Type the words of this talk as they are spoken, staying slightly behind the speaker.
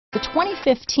The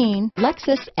 2015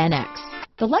 Lexus NX.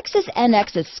 The Lexus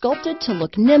NX is sculpted to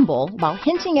look nimble while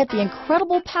hinting at the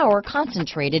incredible power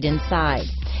concentrated inside.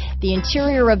 The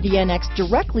interior of the NX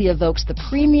directly evokes the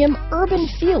premium urban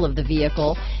feel of the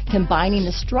vehicle, combining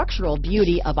the structural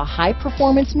beauty of a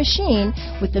high-performance machine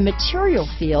with the material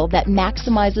feel that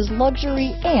maximizes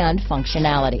luxury and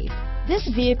functionality. This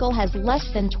vehicle has less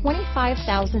than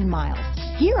 25,000 miles.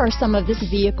 Here are some of this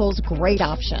vehicle's great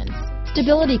options: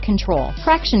 stability control,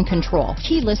 traction control,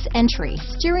 keyless entry,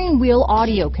 steering wheel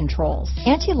audio controls,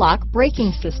 anti-lock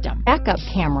braking system, backup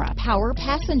camera, power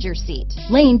passenger seat,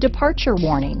 lane departure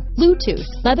warning, Bluetooth,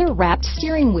 leather-wrapped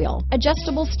steering wheel,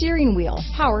 adjustable steering wheel,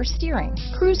 power steering,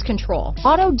 cruise control,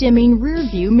 auto-dimming rear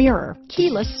view mirror,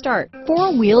 keyless start,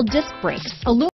 four-wheel disc brakes, aluminum